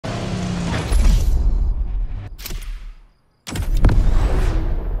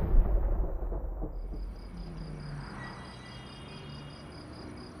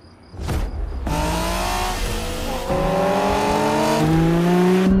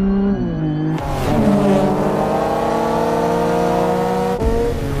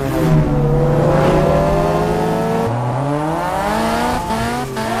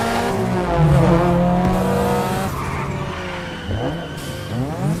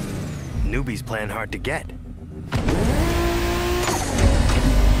newbies playing hard to get.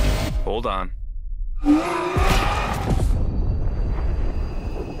 Hold on.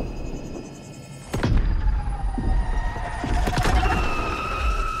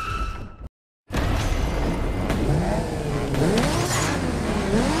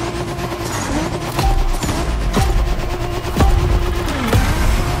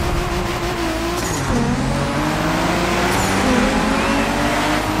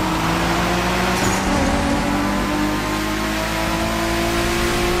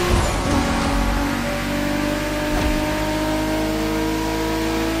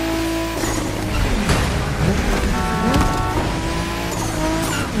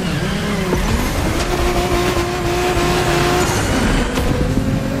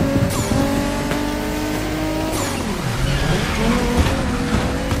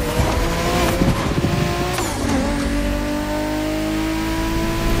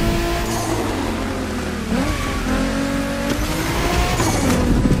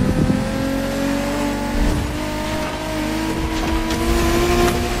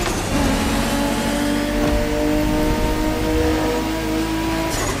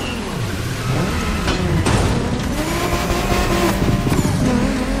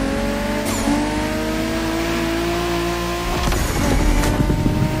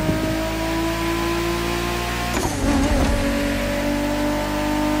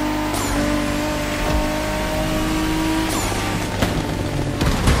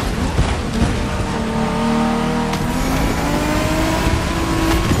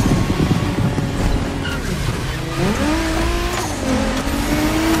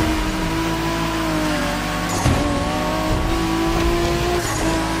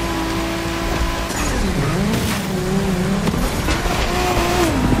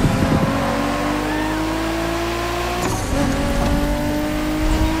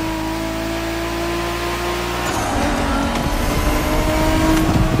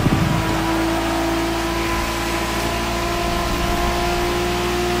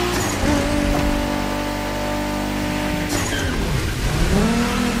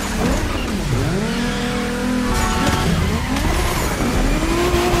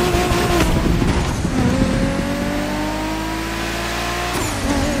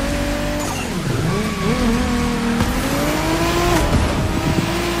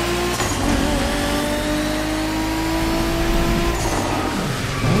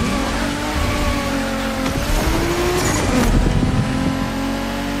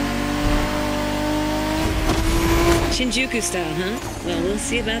 Shinjuku style, huh? Well, we'll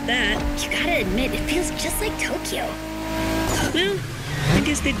see about that. You gotta admit, it feels just like Tokyo. Well, I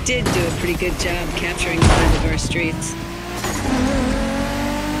guess they did do a pretty good job capturing the vibe of our streets.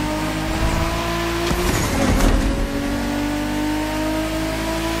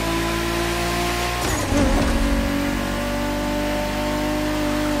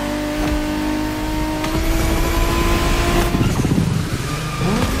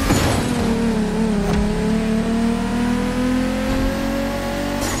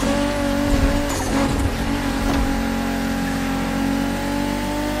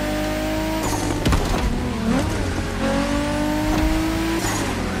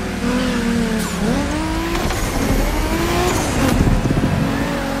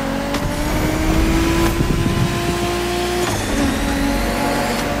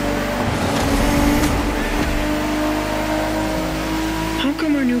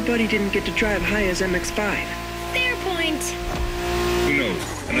 Buddy didn't get to drive high as MX-5. Fair point. Who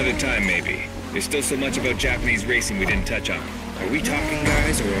knows? Another time, maybe. There's still so much about Japanese racing we didn't touch on. Are we talking,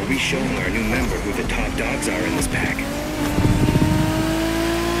 guys, or are we showing our new member who the top dogs are in this pack?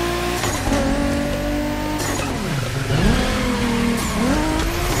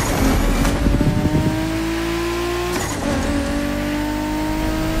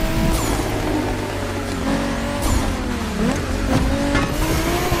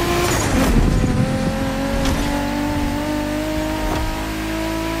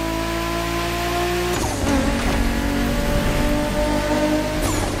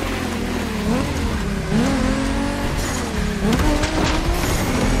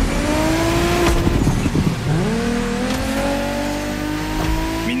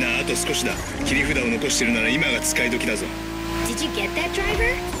 Did you get that,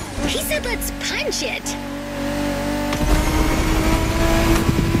 driver? He said let's punch it.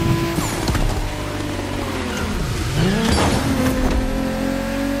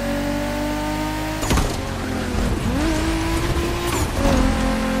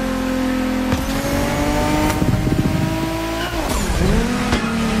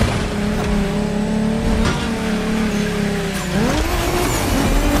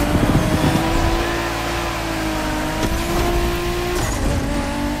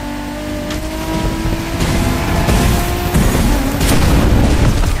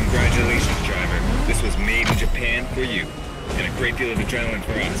 deal of adrenaline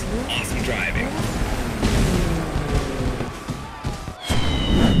for us. Awesome drive.